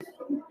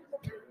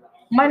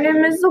My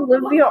name is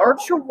Olivia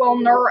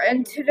Archer-Wellner,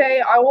 and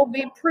today I will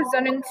be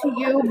presenting to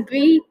you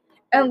B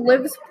and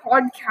Liv's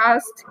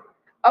podcast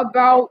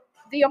about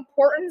the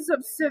importance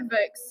of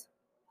civics.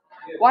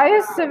 Why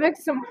is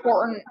civics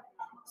important?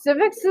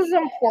 Civics is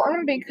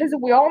important because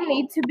we all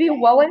need to be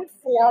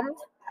well-informed,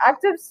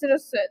 active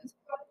citizens.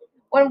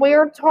 When we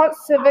are taught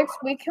civics,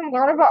 we can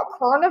learn about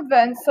current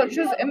events such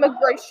as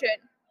immigration.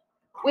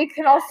 We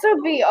can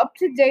also be up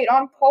to date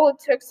on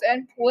politics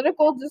and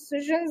political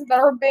decisions that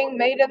are being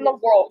made in the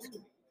world.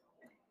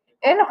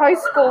 In high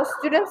school,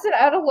 students and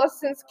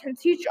adolescents can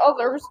teach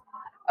others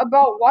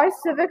about why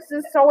civics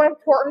is so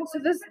important to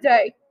this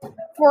day.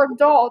 For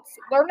adults,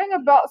 learning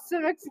about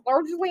civics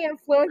largely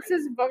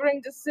influences voting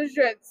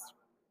decisions.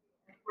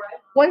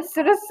 When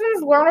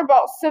citizens learn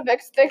about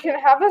civics, they can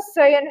have a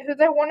say in who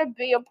they want to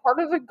be a part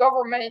of the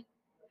government,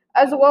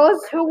 as well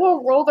as who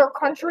will rule their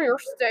country or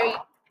state.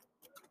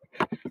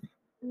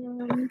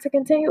 To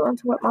continue on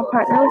to what my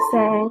partner was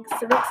saying,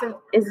 civics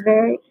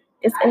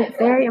is a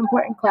very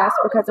important class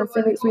because in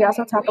civics we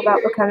also talk about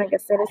becoming a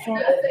citizen,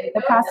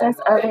 the process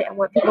of it, and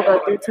what people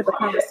go through to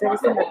become a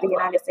citizen of the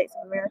United States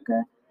of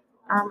America.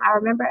 I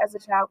remember as a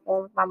child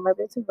going with my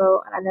mother to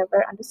vote, and I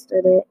never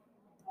understood it.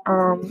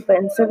 But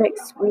in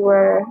civics,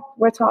 we're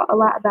taught a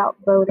lot about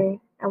voting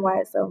and why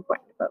it's so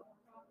important to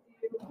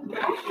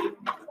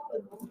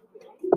vote.